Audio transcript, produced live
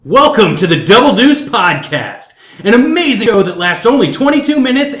Welcome to the Double Deuce Podcast, an amazing show that lasts only 22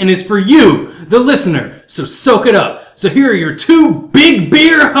 minutes and is for you, the listener, so soak it up. So here are your two big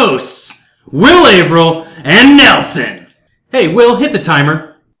beer hosts, Will Averill and Nelson. Hey, Will, hit the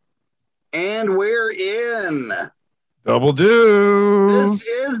timer. And we're in. Double Deuce. This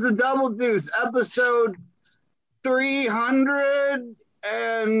is the Double Deuce, episode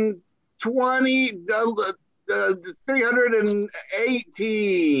 320,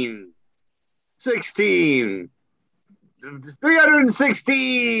 318, 16,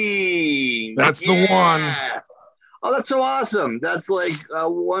 316. That's the one. Oh, that's so awesome. That's like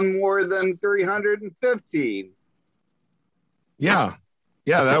one more than 315. Yeah,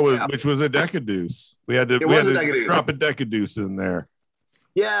 that was which was a Decadeuce. We had to drop a Decadeuce in there.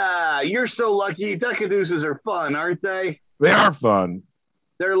 Yeah, you're so lucky. Decadeuces are fun, aren't they? They are fun.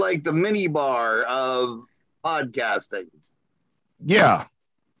 They're like the mini bar of podcasting. Yeah.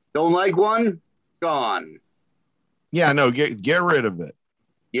 Don't like one? Gone. Yeah, no, get rid of it.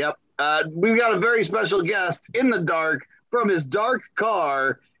 Yep. We've got a very special guest in the dark from his dark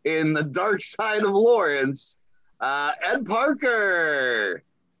car in the dark side of Lawrence, Ed Parker.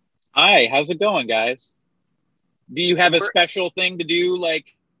 Hi, how's it going, guys? Do you have a special thing to do? Like,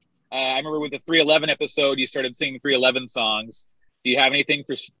 I remember with the 311 episode, you started singing 311 songs. Do you have anything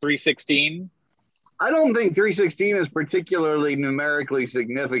for 316? I don't think 316 is particularly numerically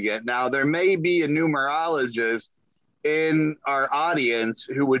significant. Now, there may be a numerologist in our audience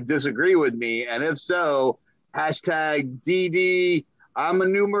who would disagree with me. And if so, hashtag DD, I'm a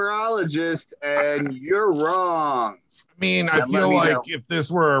numerologist and you're wrong. I mean, I feel like if this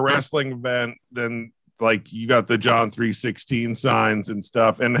were a wrestling event, then like you got the John 3:16 signs and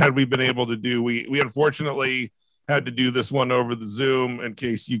stuff. And had we been able to do, we unfortunately had to do this one over the Zoom in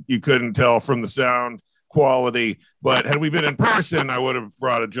case you couldn't tell from the sound quality. But had we been in person, I would have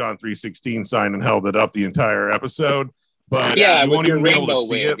brought a John 3:16 sign and held it up the entire episode. But yeah, you won't even be able to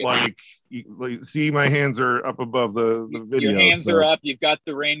see wig. it. Like, see, my hands are up above the video. Your hands are up. You've got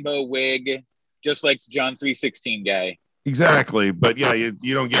the rainbow wig, just like the John 3:16 guy. Exactly. But yeah,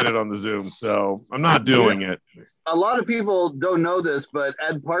 you don't get it on the Zoom. So I'm not doing it. A lot of people don't know this, but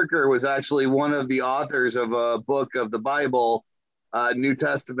Ed Parker was actually one of the authors of a book of the Bible, New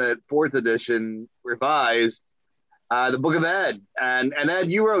Testament, 4th edition, revised, the Book of Ed. And Ed,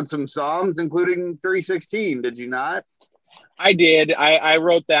 you wrote some Psalms, including 3:16, did you not? I did. I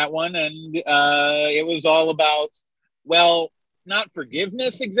wrote that one, and it was all about, well, not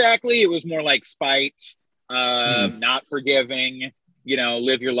forgiveness exactly. It was more like spite, not forgiving,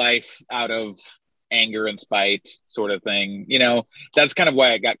 live your life out of anger and spite sort of thing. That's kind of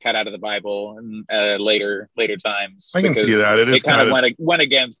why it got cut out of the Bible in later times. I can see that. It kind of went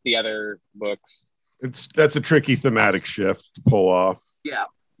against the other books. That's a tricky thematic shift to pull off. Yeah.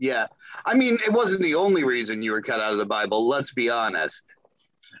 I mean, it wasn't the only reason you were cut out of the Bible. Let's be honest.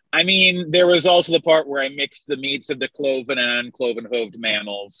 I mean, there was also the part where I mixed the meats of the cloven and uncloven-hooved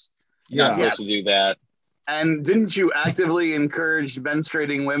mammals. Yeah. Not supposed to do that. And didn't you actively encourage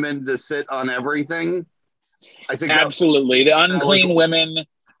menstruating women to sit on everything? I think absolutely. The unclean women,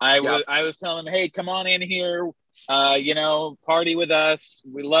 I was telling them, hey, come on in here, party with us.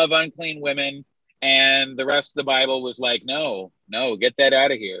 We love unclean women. And the rest of the Bible was like, no, get that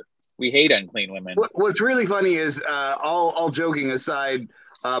out of here. We hate unclean women. What's really funny is, all joking aside,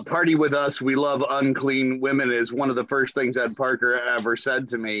 party with us, we love unclean women is one of the first things Ed Parker ever said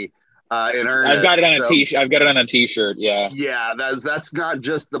to me in earnest. I've got it on a t-shirt. I've got it on a t-shirt, yeah. Yeah, that's not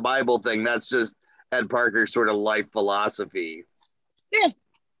just the Bible thing. That's just Ed Parker's sort of life philosophy. Yeah.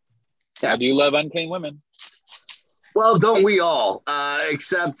 I do love unclean women. Well, don't we all?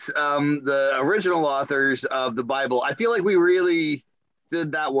 Except the original authors of the Bible. I feel like we really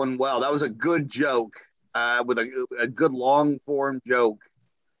did that one well. That was a good joke, with a good long form joke.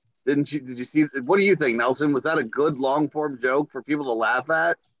 Did you see? What do you think, Nelson? Was that a good long form joke for people to laugh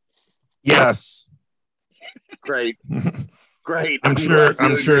at? Yes. Great. I'm sure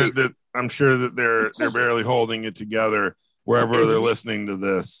that they're barely holding it together wherever they're listening to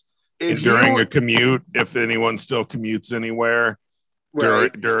this. During a commute, if anyone still commutes anywhere,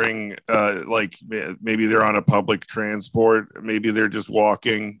 right. during like maybe they're on a public transport, maybe they're just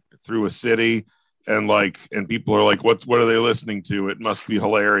walking through a city, and people are like, what are they listening to? It must be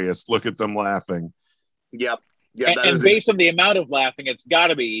hilarious. Look at them laughing. Yep. And based on the amount of laughing, it's got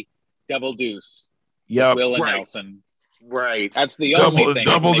to be Double Deuce. Yep. Will and Nelson. Right. That's the only thing.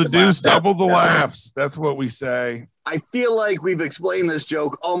 Double the deuce, double the laughs. That's what we say. I feel like we've explained this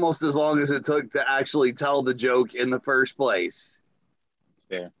joke almost as long as it took to actually tell the joke in the first place.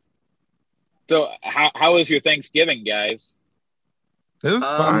 Fair. So how was your Thanksgiving, guys? It was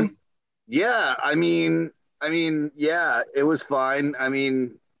fine. Yeah, I mean, yeah, it was fine. I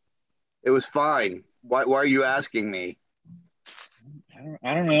mean, it was fine. Why are you asking me?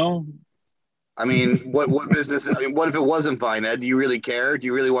 I don't know. I mean, what business? I mean, what if it wasn't fine, Ed? Do you really care? Do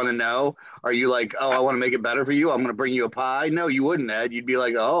you really want to know? Are you like, oh, I want to make it better for you. I'm going to bring you a pie. No, you wouldn't, Ed. You'd be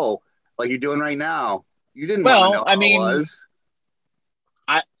like, oh, like you're doing right now. You didn't want to know Well, I how it mean, was.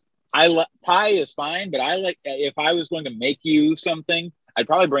 Pie is fine, but I like, if I was going to make you something, I'd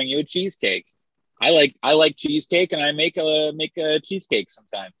probably bring you a cheesecake. I like cheesecake, and I make a cheesecake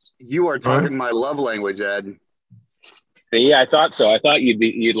sometimes. You are talking my love language, Ed. Yeah, I thought so. I thought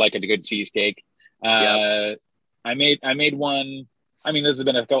you'd like a good cheesecake. Yep. I made one. I mean, this has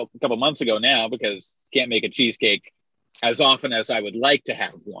been a couple months ago now, because can't make a cheesecake as often as I would like to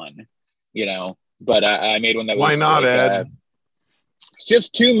have one, you know. But I made one that was. Why not, like, Ed? it's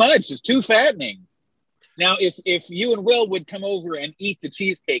just too much. It's too fattening. Now, if you and Will would come over and eat the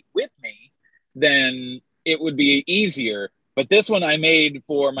cheesecake with me, then it would be easier. But this one I made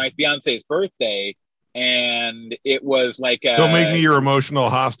for my fiance's birthday, and it was like Don't make me your emotional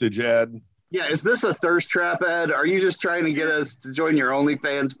hostage, Ed. Yeah, is this a thirst trap, Ed? Are you just trying to get us to join your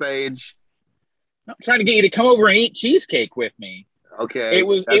OnlyFans page? I'm trying to get you to come over and eat cheesecake with me. Okay. It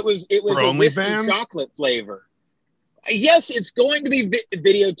was a whiskey OnlyFans? chocolate flavor. Yes, it's going to be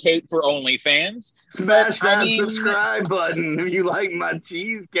videotaped for OnlyFans. Smash that subscribe button if you like my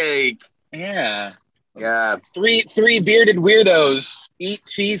cheesecake. Yeah. Yeah. Three bearded weirdos eat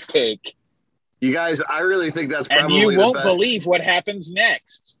cheesecake. You guys, I really think that's probably and you won't believe what happens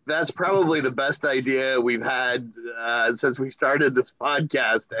next. That's probably the best idea we've had since we started this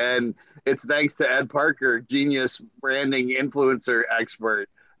podcast. And it's thanks to Ed Parker, genius branding influencer expert.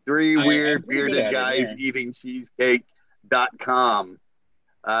 Three weird bearded guys eating cheesecake.com.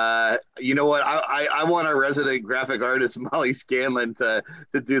 You know what? I want our resident graphic artist, Molly Scanlon, to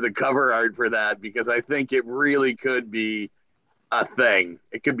do the cover art for that, because I think it really could be a thing.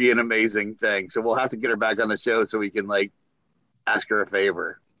 It could be an amazing thing. So we'll have to get her back on the show so we can like ask her a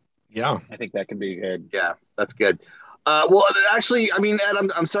favor. Yeah, I think that could be good. Yeah, that's good. Well, actually, I mean, Ed,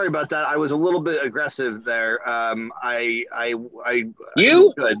 I'm sorry about that. I was a little bit aggressive there.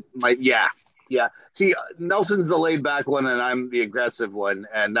 Yeah. See, Nelson's the laid back one, and I'm the aggressive one,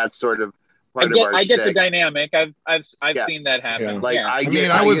 and that's sort of part of our I get the shtick. dynamic. I've seen that happen. Yeah. Like,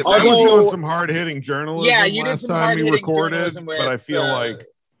 yeah. I was doing some hard hitting journalism. Yeah, you did last some time we recorded, with, but I feel like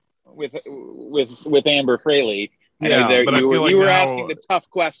with Amber Fraley. Yeah, but you were now, asking the tough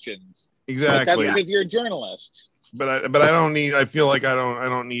questions. Exactly. That's because you're a journalist. But I don't need. I feel like I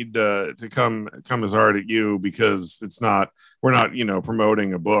don't need to come as hard at you, because we're not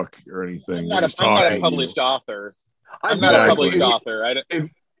promoting a book or anything. I'm not a published author. I'm not a published author.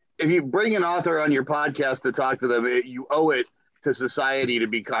 If you bring an author on your podcast to talk to them, you owe it to society to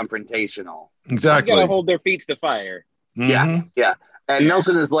be confrontational. Exactly. You got to hold their feet to the fire. Mm-hmm. Yeah. And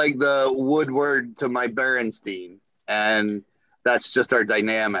Nelson is like the Woodward to my Berenstein, and that's just our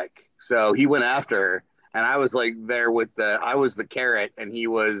dynamic. So he went after her, and I was like there I was the carrot, and he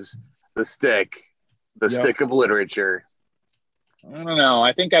was the stick, stick of literature. I don't know.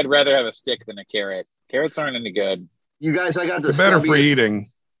 I think I'd rather have a stick than a carrot. Carrots aren't any good. You guys, I got the better for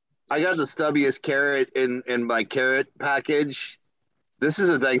eating. I got the stubbiest carrot in my carrot package. This is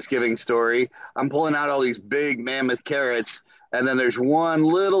a Thanksgiving story. I'm pulling out all these big mammoth carrots, and then there's one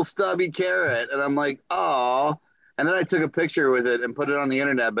little stubby carrot, and I'm like, oh. And then I took a picture with it and put it on the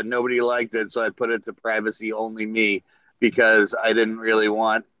internet, but nobody liked it, so I put it to privacy only me, because I didn't really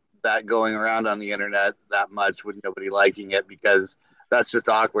want that going around on the internet that much with nobody liking it, because that's just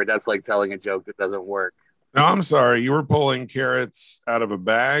awkward. That's like telling a joke that doesn't work. No, I'm sorry. You were pulling carrots out of a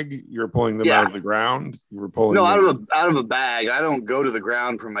bag. You were pulling them out of the ground. You were pulling out of a bag. I don't go to the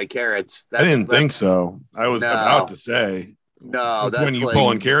ground for my carrots. I didn't think so. I was about to say. No, that's when you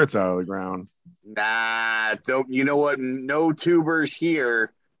pulling carrots out of the ground. Nah, don't. You know what? No tubers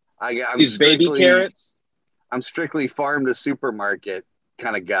here. I'm these baby carrots. I'm strictly farm to supermarket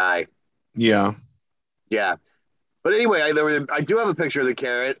kind of guy. Yeah. But anyway, I do have a picture of the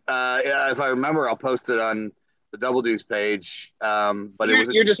carrot. If I remember, I'll post it on the Double Deuce page. But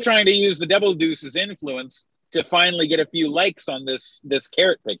you're just trying to use the Double Deuce's influence to finally get a few likes on this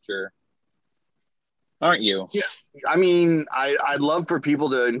carrot picture, aren't you? Yeah. I mean, I'd love for people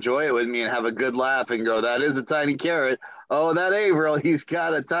to enjoy it with me and have a good laugh and go, "That is a tiny carrot." Oh, that Averill, he's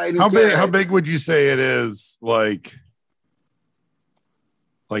got a tiny. Carrot. How big would you say it is? Like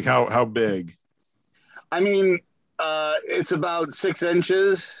how big? I mean. It's about 6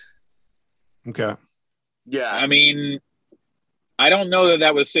 inches. Okay. Yeah. I mean, I don't know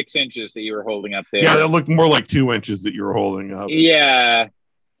that was 6 inches that you were holding up there. Yeah, that looked more like 2 inches that you were holding up. Yeah.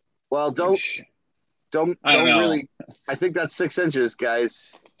 Well, don't really. I think that's 6 inches,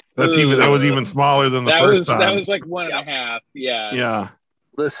 guys. That was even smaller than the first time. That was like 1.5. Yeah. Yeah.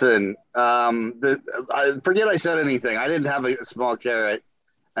 Listen, I forget I said anything. I didn't have a small carrot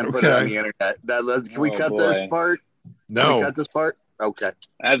and put it on the internet. Can we cut this part? No. Can we cut this part? Okay.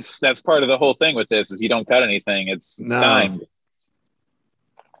 That's part of the whole thing with this is you don't cut anything. It's timed.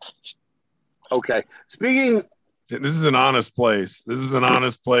 Okay. Speaking. This is an honest place. This is an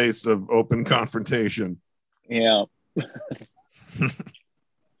honest place of open confrontation. Yeah.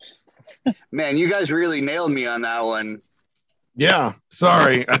 Man, you guys really nailed me on that one. Yeah,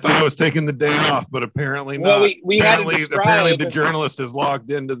 sorry. I thought I was taking the day off, but apparently not. Well, we apparently the journalist is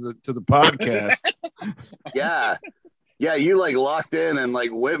logged into the podcast. Yeah, you like locked in and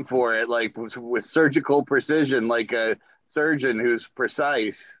like went for it, like with surgical precision, like a surgeon who's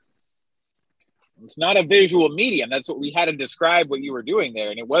precise. It's not a visual medium. That's what we had to describe what you were doing there,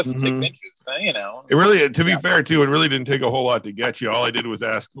 and it wasn't 6 inches. You know, it really, to be fair, too, it really didn't take a whole lot to get you. All I did was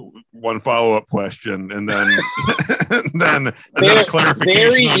ask one follow-up question, and then then a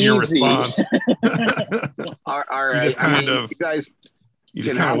clarification on your response. All right, you guys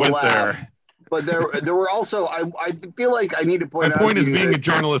just kind of went there. But there were also I feel like I need to point out. My point is being a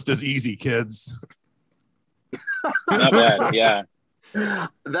journalist is easy, kids. Not bad, yeah.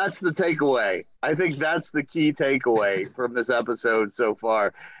 That's the takeaway. I think that's the key takeaway from this episode so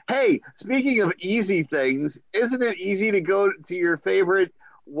far. Hey, speaking of easy things, isn't it easy to go to your favorite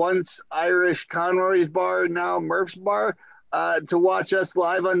once Irish Conroy's bar, now Murph's bar, to watch us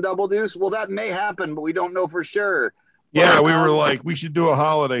live on Double Deuce? Well, that may happen, but we don't know for sure. Yeah, we were like, we should do a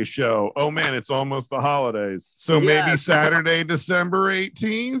holiday show. Oh, man, it's almost the holidays. So maybe Saturday, December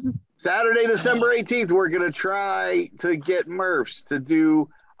 18th? Saturday, December 18th, we're going to try to get Murphs to do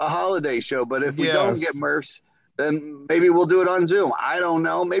a holiday show. But if we don't get Murphs, then maybe we'll do it on Zoom. I don't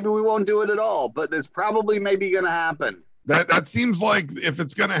know. Maybe we won't do it at all, but it's probably maybe going to happen. That seems like if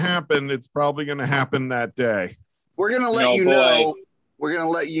it's going to happen, it's probably going to happen that day. We're going to let you know. We're going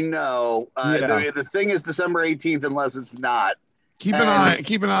to let you know. The thing is December 18th, unless it's not. Keep an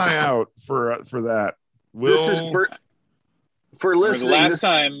eye out for that. This is for listening. The last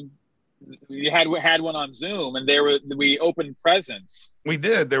time we had one on Zoom, and we opened presents. We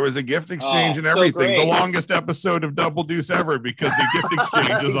did. There was a gift exchange and everything. The longest episode of Double Deuce ever because the gift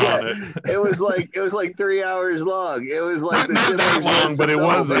exchange is on it. It was like 3 hours long. It was like not that long, but it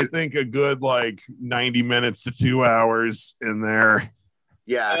was I think a good like 90 minutes to 2 hours in there.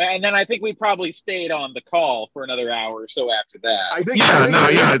 Yeah, and then I think we probably stayed on the call for another hour or so after that.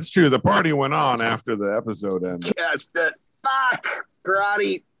 It's true. The party went on after the episode ended. Yes,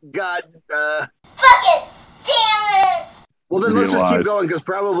 karate got Fuck it! Damn it! Well, then let's just keep going because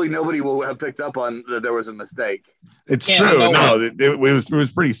probably nobody will have picked up on that there was a mistake. It's true. No, it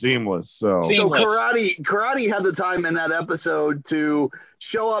was pretty seamless. So karate had the time in that episode to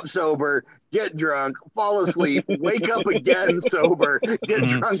show up sober, get drunk, fall asleep, wake up again sober, get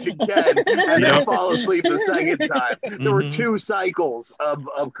drunk again, and then fall asleep the second time. There were 2 cycles of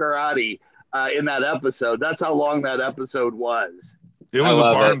karate in that episode. That's how long that episode was. It was a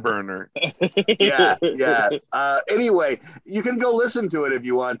barn burner. Yeah. Anyway, you can go listen to it if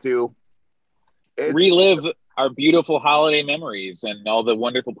you want to. Relive our beautiful holiday memories and all the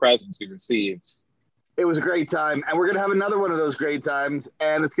wonderful presents we received. It was a great time, and we're going to have another one of those great times,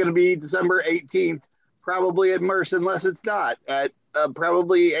 and it's going to be December 18th, probably at Merce, unless it's not, at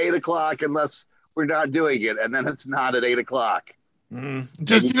probably 8 o'clock, unless we're not doing it, and then it's not at 8 o'clock.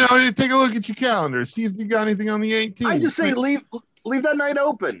 Just, take a look at your calendar, see if you got anything on the 18th. I just say leave that night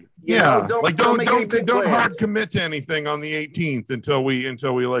open. Don't hard commit to anything on the 18th until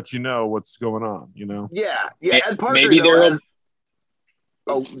we let you know what's going on. Yeah. And Parker, maybe there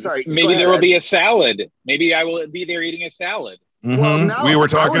will be a salad. Maybe I will be there eating a salad. Well, we were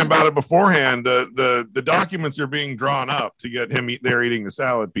talking about it beforehand. The documents are being drawn up to get him there eating the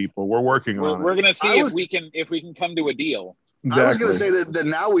salad. People, we're working on it. We're going to see if we can come to a deal. Exactly. I was going to say that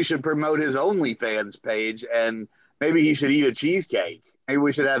now we should promote his OnlyFans page, and maybe he should eat a cheesecake. Maybe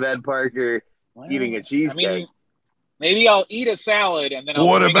we should have Ed Parker eating a cheesecake. I mean, maybe I'll eat a salad and then I'll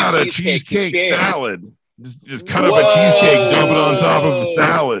what about a cheesecake salad? Just cut up a cheesecake, dump it on top of a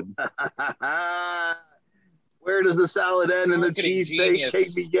salad. Where does the salad end and the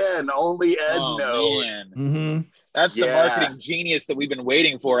cheesecake begin? Only Ed knows. Man. That's the marketing genius that we've been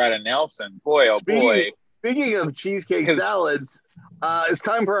waiting for out of Nelson. Boy, boy. Speaking of cheesecake salads, it's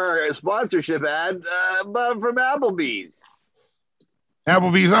time for our sponsorship ad from Applebee's.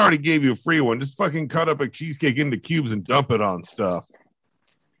 Applebee's already gave you a free one. Just fucking cut up a cheesecake into cubes and dump it on stuff.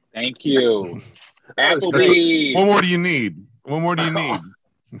 Thank you. Applebee's. What more do you need? What more do you need?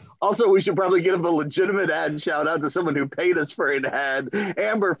 Also, we should probably give a legitimate ad shout out to someone who paid us for an ad.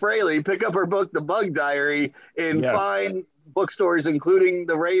 Amber Fraley, pick up her book, The Bug Diary, in fine bookstores, including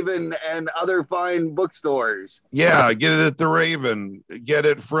the Raven and other fine bookstores. Yeah, get it at the Raven. Get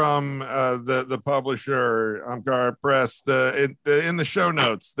it from the publisher, Amcar Press. In the show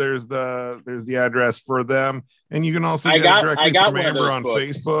notes, there's the address for them, and you can also get it directly from Amber on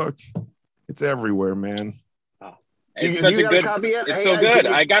Facebook. It's everywhere, man. It's such a good copy. It's so good.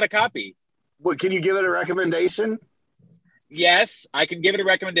 I got a copy. What, can you give it a recommendation? Yes, I can give it a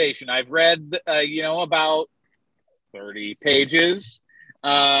recommendation. I've read, about 30 pages,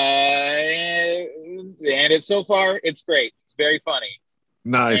 and it's so far it's great. It's very funny.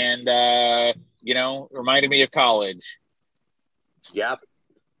 Nice. And reminded me of college. Yep.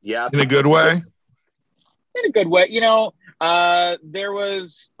 In a good way. In a good way, there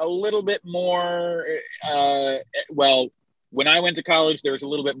was a little bit more. When I went to college, there was a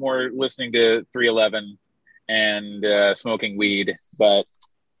little bit more listening to 311 and smoking weed, but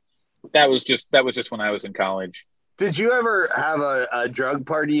that was just when I was in college. Did you ever have a drug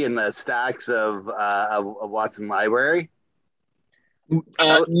party in the stacks of Watson Library?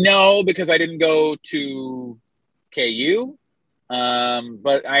 No, because I didn't go to KU.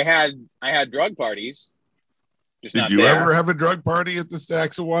 But I had drug parties. Did you ever have a drug party at the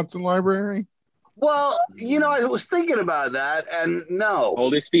stacks of Watson Library? Well, I was thinking about that, and no.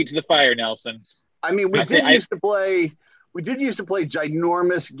 Hold his feet to the fire, Nelson. I mean, we did used to play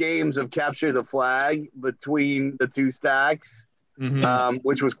ginormous games of capture the flag between the two stacks,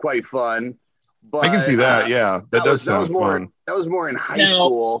 which was quite fun. But I can see that. Yeah, that does sound fun. That was more in high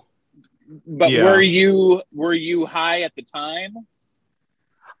school. But were you high at the time?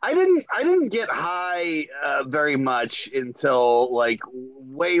 I didn't get high very much until like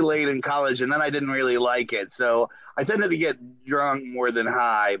way late in college, and then I didn't really like it. So I tended to get drunk more than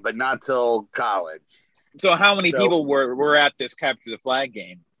high, but not till college. So how many people were at this capture the flag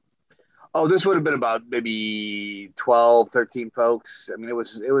game? Oh, this would have been about maybe 12, 13 folks. I mean, it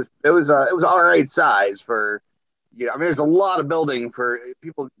was all right size for, there's a lot of building for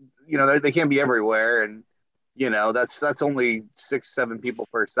people, they can't be everywhere. And, that's only 6-7 people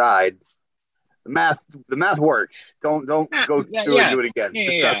per side. The math works. Don't go through and do it again.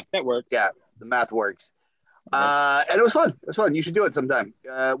 Yeah, that works. Yeah, the math works. And it was fun. It was fun. You should do it sometime.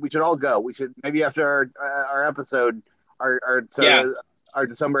 We should all go. We should maybe after our episode, our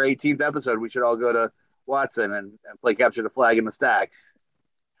December 18th episode, we should all go to Watson and play capture the flag in the stacks.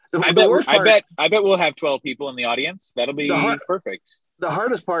 I bet we'll have 12 people in the audience. That'll be perfect. The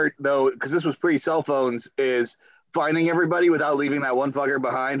hardest part, though, because this was pre-cell phones, is finding everybody without leaving that one fucker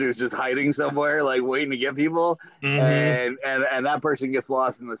behind who's just hiding somewhere, like waiting to get people, and that person gets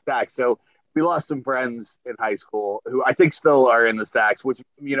lost in the stacks. So we lost some friends in high school who I think still are in the stacks, which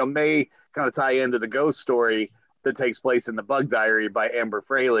may kind of tie into the ghost story that takes place in The Bug Diary by Amber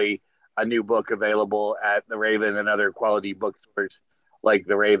Fraley, a new book available at the Raven and other quality bookstores like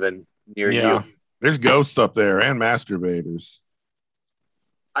the Raven near you. There's ghosts up there and masturbators.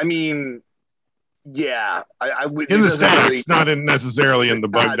 I mean, yeah, I would in the stacks, not necessarily in the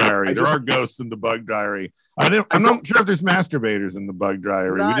Bug Diary. There are ghosts in the Bug Diary. I'm not sure if there's masturbators in the Bug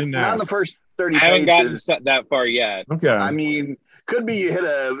Diary. We didn't ask. Not in the first 30 pages. I haven't gotten that far yet. Okay. I mean, could be you hit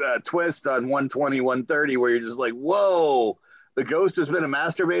a twist on 120, 130 where you're just like, whoa, the ghost has been a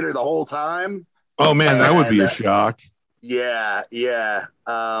masturbator the whole time. Oh man, that would be a shock. Yeah.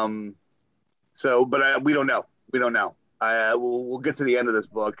 So, but we don't know. We'll get to the end of this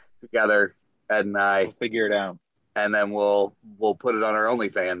book together, Ed and I. We'll figure it out, and then we'll put it on our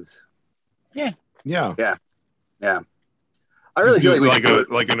OnlyFans. Yeah. I really feel like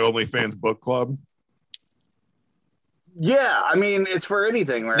an OnlyFans book club. Yeah, I mean it's for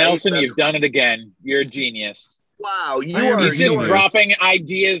anything, right? Nelson, you've done it again. You're a genius. Wow, he's just dropping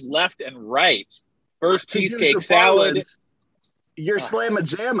ideas left and right. First cheesecake salad. You're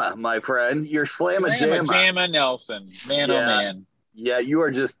slamma-jamma, my friend. You're slamma-jamma. Slamma-jamma Nelson. Man, oh man. Yeah, you are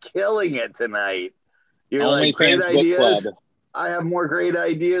just killing it tonight. You're Only like, great Fans ideas. Book Club. I have more great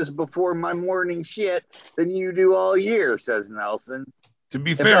ideas before my morning shit than you do all year, says Nelson. To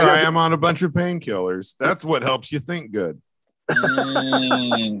be fair, I am on a bunch of painkillers. That's what helps you think good.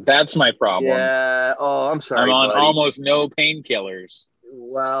 That's my problem. Yeah. Oh, I'm sorry. I'm on buddy. almost no painkillers.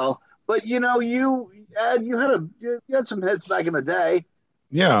 Well, but Ed, you had some hits back in the day.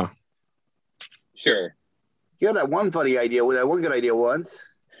 Yeah. Sure. You had that one funny idea. That one good idea once.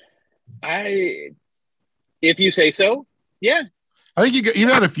 If you say so. Yeah. I think you've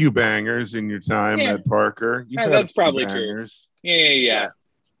had a few bangers in your time at Parker. That's probably true. Yeah.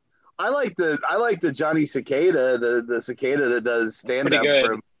 I like the Johnny Cicada, the cicada that does stand up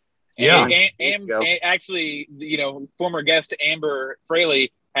from. Yeah. Actually, former guest Amber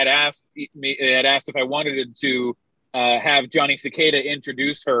Fraley had asked if I wanted to have Johnny Cicada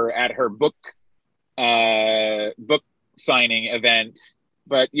introduce her at her book signing event,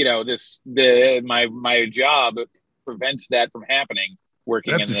 but my job prevents that from happening.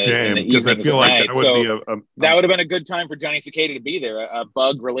 Working That's in a shame because I feel like that would be that would have been a good time for Johnny Cicada to be there. A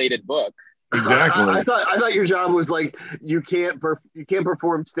bug related book. Exactly. I thought your job was like you can't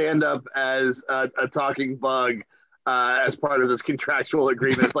perform stand up as a talking bug as part of this contractual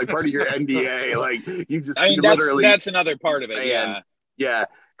agreement. It's like part of your NDA. Like that's another part of it. Yeah.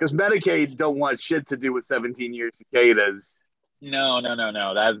 Because Medicaid don't want shit to do with 17-year cicadas. No.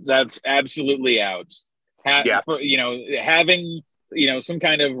 That's absolutely out. Having some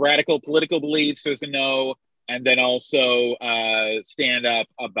kind of radical political beliefs is a no, and then also stand up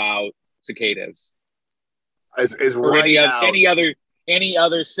about cicadas is or right any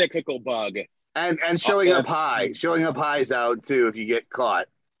other cyclical bug, and showing up highs out too if you get caught.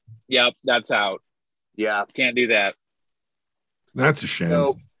 Yep, that's out. Yeah, can't do that. That's a shame.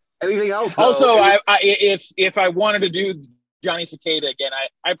 So, anything else? Though? Also, if I wanted to do Johnny Cicada again,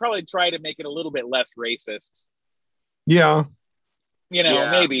 I probably try to make it a little bit less racist. Yeah.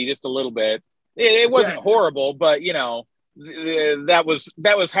 Maybe just a little bit. It wasn't horrible, but that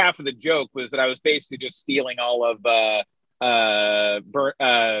was half of the joke, was that I was basically just stealing all of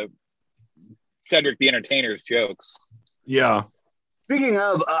Cedric the Entertainer's jokes. Yeah. Speaking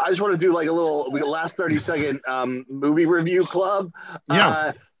of, I just want to do like a little last 30-second movie review club.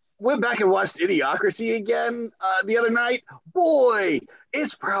 Yeah. Went back and watched Idiocracy again the other night. Boy,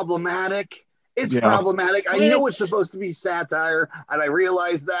 it's problematic. It's problematic. I know it's supposed to be satire, and I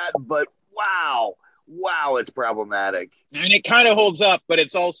realize that, but wow, it's problematic. And it kind of holds up, but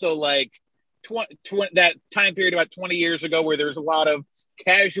it's also like that time period about 20 years ago where there's a lot of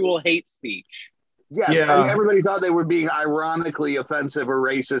casual hate speech. Yes, and everybody thought they were being ironically offensive or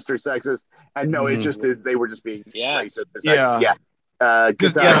racist or sexist, and no, it just is. They were just being racist.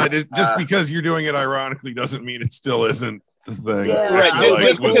 Just because you're doing it ironically doesn't mean it still isn't the thing. Yeah. Right,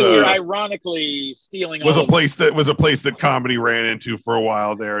 just because you're ironically stealing was a place that comedy ran into for a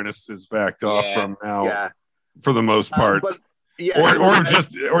while there, and is backed off from now for the most part.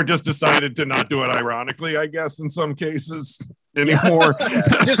 Or just decided to not do it ironically, I guess, in some cases anymore.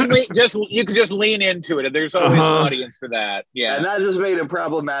 You could just lean into it. There's always an audience for that. Yeah, and that just made it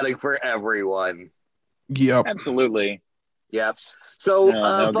problematic for everyone. Yep, absolutely. Yep. So,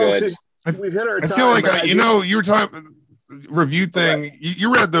 folks, we've hit our time. I feel like you were talking review thing.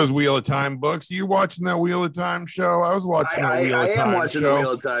 You read those Wheel of Time books. You watching that Wheel of Time show? I was watching that Wheel of Time show. I am watching the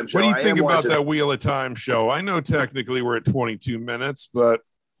Wheel of Time show. What do you think about that Wheel of Time show? I know technically we're at 22 minutes, but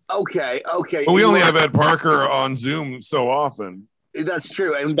okay. But we only have Ed Parker on Zoom so often. That's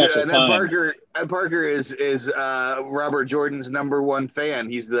true. And Ed Parker is Robert Jordan's #1 fan.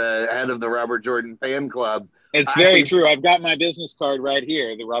 He's the head of the Robert Jordan fan club. It's very true. I've got my business card right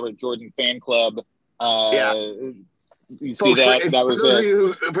here, the Robert Jordan fan club. You see that was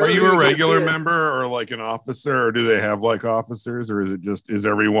it. Are you a regular member or like an officer, or do they have like officers, or is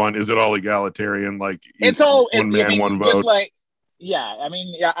it all egalitarian? Like it's all one man, one vote. Just like,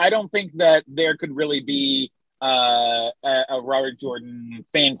 I don't think that there could really be a Robert Jordan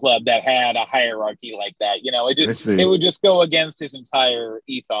fan club that had a hierarchy like that. It would just go against his entire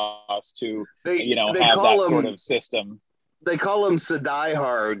ethos to have that sort of system. They call them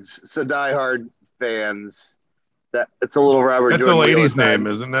Sadiehards fans. That it's a little Robert. That's Jordan a lady's name,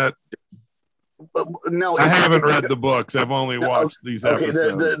 isn't it? No, I haven't read the books. I've only watched these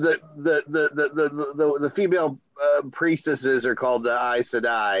episodes. The female priestesses are called the Aes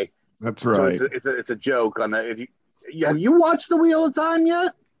Sedai. That's right. So it's a joke on that. Have you watched the Wheel of Time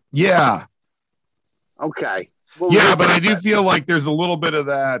yet? Yeah. Okay. But I do feel like there's a little bit of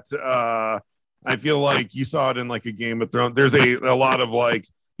that. I feel like you saw it in like a Game of Thrones. There's a lot of like.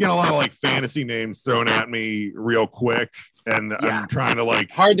 A lot of like fantasy names thrown at me real quick, and I'm trying to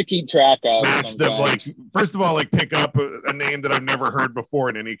like hard to keep track of. Match them, like first of all, like pick up a name that I've never heard before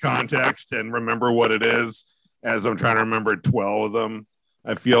in any context and remember what it is. As I'm trying to remember 12 of them,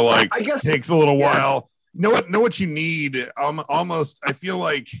 I feel like it takes a little while. Know what you need. Almost, I feel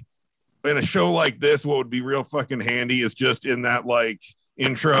like in a show like this, what would be real fucking handy is just in that like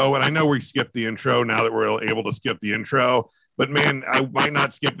intro. And I know we skipped the intro now that we're able to skip the intro. But man, I might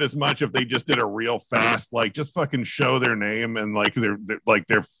not skip as much if they just did a real fast, like just fucking show their name and like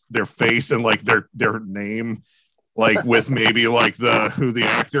their face and like their name like with maybe like who the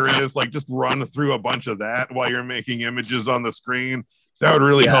actor is, like just run through a bunch of that while you're making images on the screen. So that would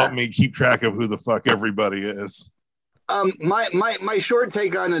really help me keep track of who the fuck everybody is. My short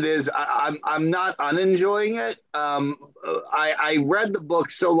take on it is I'm not unenjoying it. I read the book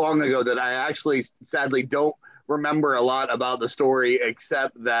so long ago that I actually sadly don't remember a lot about the story,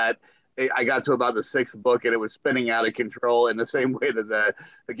 except that I got to about the 6th book and it was spinning out of control in the same way that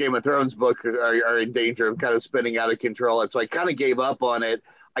the Game of Thrones book are in danger of kind of spinning out of control. And so I kind of gave up on it.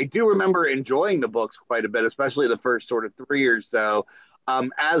 I do remember enjoying the books quite a bit, especially the first sort of 3 or so.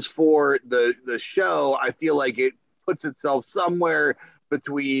 As for the show, I feel like it puts itself somewhere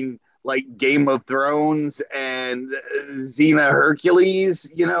between like Game of Thrones and Xena Hercules.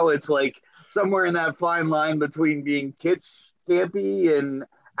 You know, it's like somewhere in that fine line between being kitsch campy and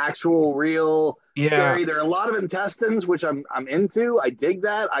actual real scary. There are a lot of intestines, which I'm into. I dig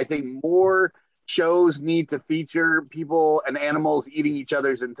that. I think more shows need to feature people and animals eating each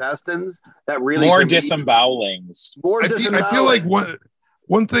other's intestines. That really more disembowelings. I feel like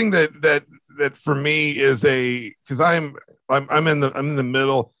one thing that for me is because I'm in the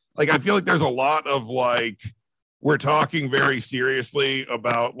middle. Like I feel like there's a lot of like we're talking very seriously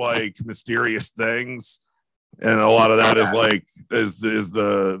about like mysterious things, and a lot of that is like is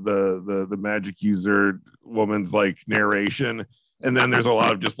the magic user woman's like narration, and then there's a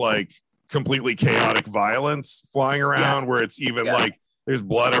lot of just like completely chaotic violence flying around where it's even like there's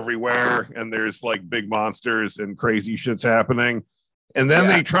blood everywhere and there's like big monsters and crazy shit's happening. And then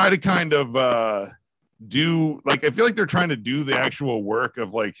they try to kind of do like I feel like they're trying to do the actual work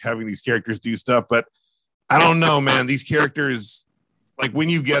of like having these characters do stuff, but I don't know, man. These characters, like when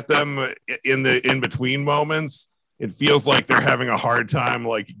you get them in the in between moments, it feels like they're having a hard time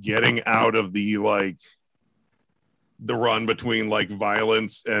like getting out of the like the run between like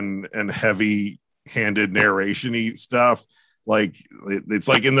violence and heavy-handed narration-y stuff. Like it's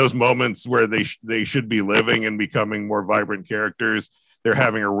like in those moments where they should be living and becoming more vibrant characters, they're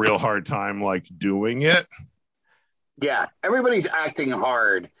having a real hard time like doing it. Yeah, everybody's acting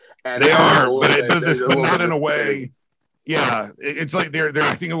hard, and they are, but not in a way. Yeah, it's like they're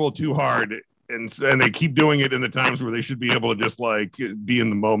acting a little too hard, and they keep doing it in the times where they should be able to just like be in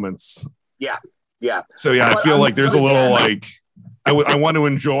the moments. Yeah. So I feel like there's a little like I want to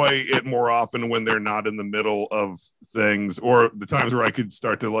enjoy it more often when they're not in the middle of things, or the times where I could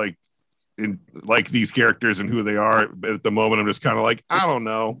start to like these characters and who they are. But at the moment, I'm just kind of like, I don't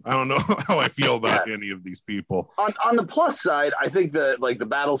know how I feel about any of these people. On the plus side, I think the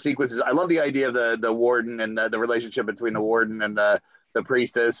battle sequences. I love the idea of the warden and the relationship between the warden and the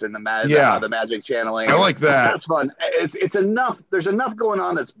priestess and the magic channeling. I like that. That's fun. It's enough. There's enough going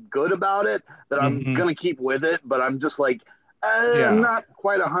on that's good about it that I'm gonna keep with it. But I'm just like, I'm not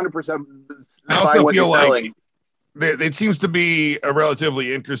quite 100%. I also feel like it seems to be a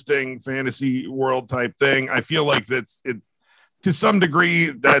relatively interesting fantasy world type thing. I feel like to some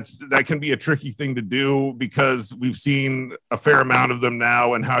degree that can be a tricky thing to do because we've seen a fair amount of them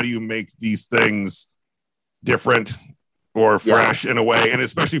now. And how do you make these things different or fresh in a way? And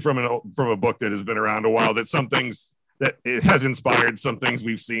especially from a book that has been around a while, that some things that it has inspired some things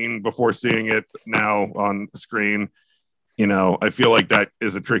we've seen before seeing it now on screen. You know, I feel like that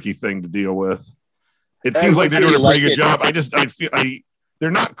is a tricky thing to deal with. It seems like they're doing a pretty good job. I feel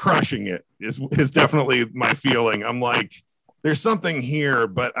they're not crushing it is definitely my feeling. I'm like, there's something here,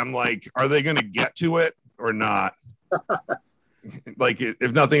 but I'm like, are they going to get to it or not? Like,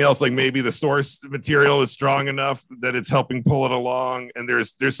 if nothing else, like maybe the source material is strong enough that it's helping pull it along, and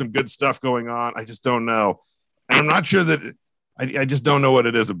there's some good stuff going on. I just don't know. And I'm not sure that I just don't know what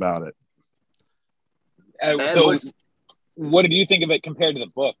it is about it. So what did you think of it compared to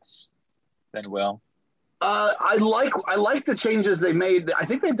the books then, Will? I like the changes they made. I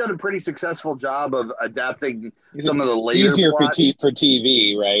think they've done a pretty successful job of adapting some of the later easier plot. for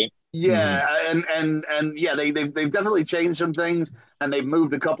TV, right? Yeah, and yeah, they've definitely changed some things, and they've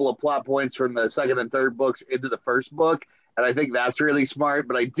moved a couple of plot points from the second and third books into the first book, and I think that's really smart.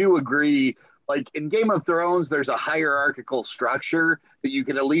 But I do agree, like in Game of Thrones, there's a hierarchical structure that you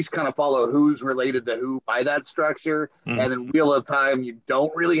can at least kind of follow who's related to who by that structure. And in Wheel of Time, you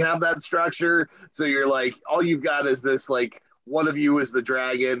don't really have that structure, so you're like, all you've got is this like one of you is the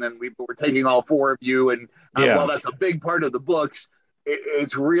dragon, and we're taking all four of you, and while that's a big part of the books.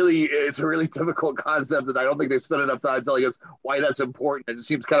 It's a really difficult concept that I don't think they've spent enough time telling us why that's important. It just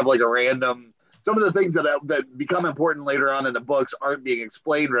seems kind of like a random. Some of the things that become important later on in the books aren't being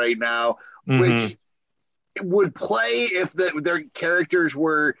explained right now, which would play if their characters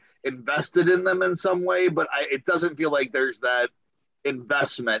were invested in them in some way. But it doesn't feel like there's that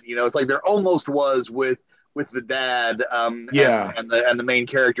investment. You know, it's like there almost was with with the dad, and the main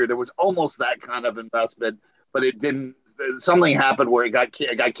character. There was almost that kind of investment, but it didn't. Something happened where it got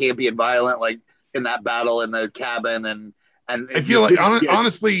campy and violent, like in that battle in the cabin, and I feel like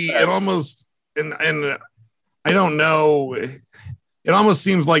honestly, it almost and I don't know. It almost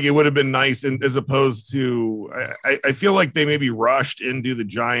seems like it would have been nice, and as opposed to, I feel like they maybe rushed into the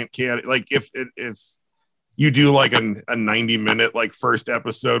giant cat. Like if you do like a 90-minute like first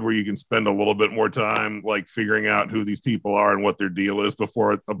episode where you can spend a little bit more time like figuring out who these people are and what their deal is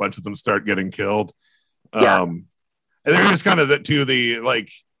before a bunch of them start getting killed. And there's just kind of that too. The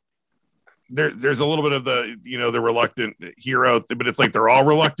like there's a little bit of the, the reluctant hero, but it's like they're all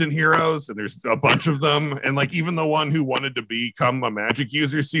reluctant heroes, and there's a bunch of them. And like even the one who wanted to become a magic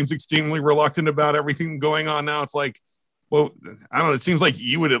user seems extremely reluctant about everything going on now. It's like, well, I don't know. It seems like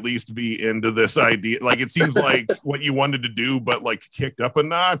you would at least be into this idea. Like it seems like what you wanted to do, but like kicked up a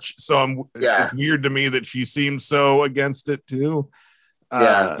notch. So it's weird to me that she seems so against it too.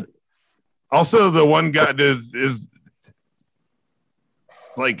 Also, the one guy is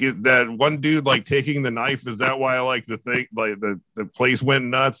like that one dude like taking the knife. Is that why like the thing like the place went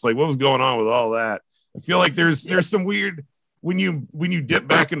nuts? Like what was going on with all that? I feel like there's some weird when you dip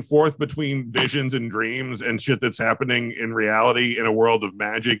back and forth between visions and dreams and shit that's happening in reality in a world of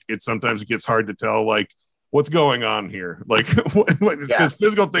magic. It sometimes gets hard to tell like what's going on here. Like because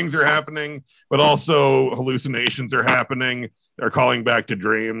physical things are happening, but also hallucinations are happening. They're calling back to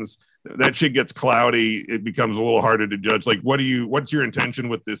dreams. That shit gets cloudy. It becomes a little harder to judge. Like, what's your intention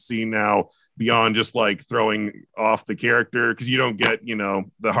with this scene now beyond just like throwing off the character? Because you don't get,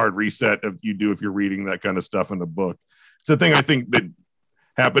 the hard reset of you do if you're reading that kind of stuff in a book. It's a thing I think that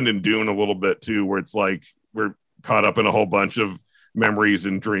happened in Dune a little bit too, where it's like we're caught up in a whole bunch of memories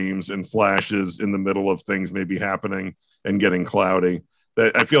and dreams and flashes in the middle of things maybe happening and getting cloudy.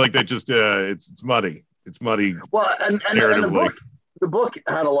 That I feel like that just it's muddy. It's muddy. Well, and the book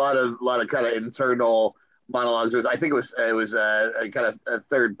had a lot of kind of internal monologues. I think it was a kind of a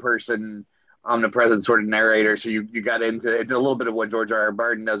third person omnipresent sort of narrator. So you got into a little bit of what George R.R.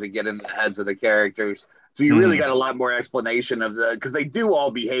 Martin doesn't get in the heads of the characters. So you really got a lot more explanation of because they do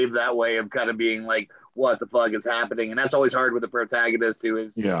all behave that way of kind of being like, what the fuck is happening? And that's always hard with the protagonist who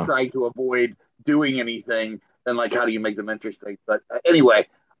is trying to avoid doing anything. Then like, how do you make them interesting? But anyway,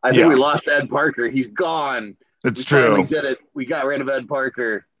 I think we lost Ed Parker. He's gone. It's true. We did it. We got rid of Ed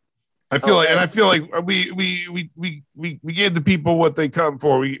Parker. I feel like we gave the people what they come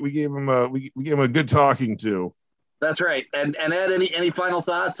for. We gave them a good talking to. That's right. And Ed, any final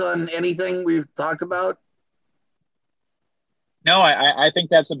thoughts on anything we've talked about? No, I think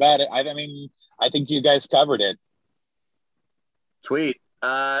that's about it. I mean, I think you guys covered it. Sweet.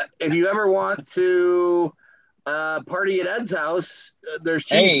 If you ever want to party at Ed's house, there's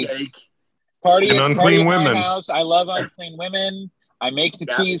cheesecake. Party at Unclean Women. My house. I love Unclean Women. I make the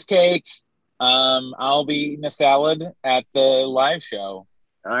cheesecake. I'll be eating a salad at the live show.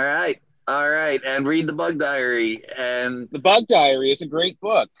 All right. And read The Bug Diary. And The Bug Diary is a great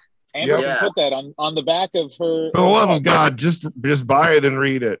book. Amber can put that on the back of her. For the love of God, just buy it and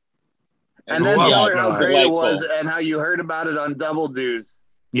read it. And then tell her how great it was and how you heard about it on Double Deuce.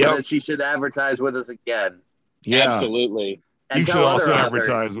 Yeah. That she should advertise with us again. Yeah. Absolutely. And you should also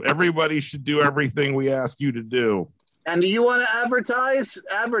advertise. Everybody should do everything we ask you to do. And do you want to advertise?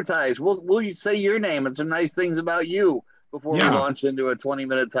 Advertise. We'll say your name and some nice things about you before we launch into a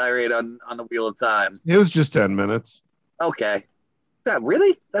 20-minute tirade on the Wheel of Time. It was just 10 minutes. Okay. Yeah,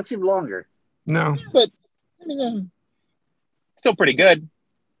 really? That seemed longer. No. But still pretty good.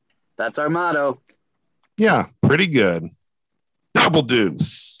 That's our motto. Yeah, pretty good. Double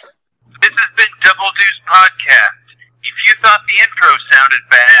Deuce. This has been Double Deuce Podcast. If you thought the intro sounded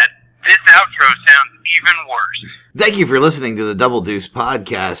bad, this outro sounds even worse. Thank you for listening to the Double Deuce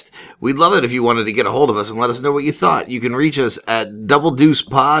Podcast. We'd love it if you wanted to get a hold of us and let us know what you thought. You can reach us at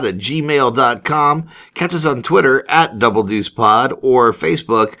doubledeucepod@gmail.com. Catch us on Twitter at doubledeucepod or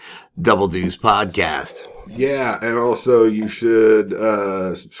Facebook Double Deuce Podcast. Yeah, and also you should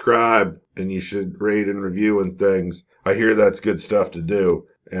subscribe and you should rate and review and things. I hear that's good stuff to do,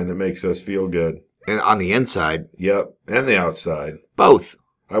 and it makes us feel good. And on the inside. Yep, and the outside. Both.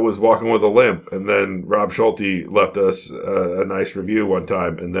 I was walking with a limp, and then Rob Schulte left us a nice review one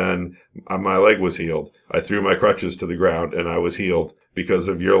time, and then my leg was healed. I threw my crutches to the ground, and I was healed because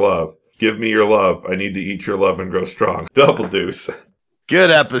of your love. Give me your love. I need to eat your love and grow strong. Double Deuce.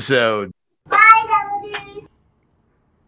 Good episode.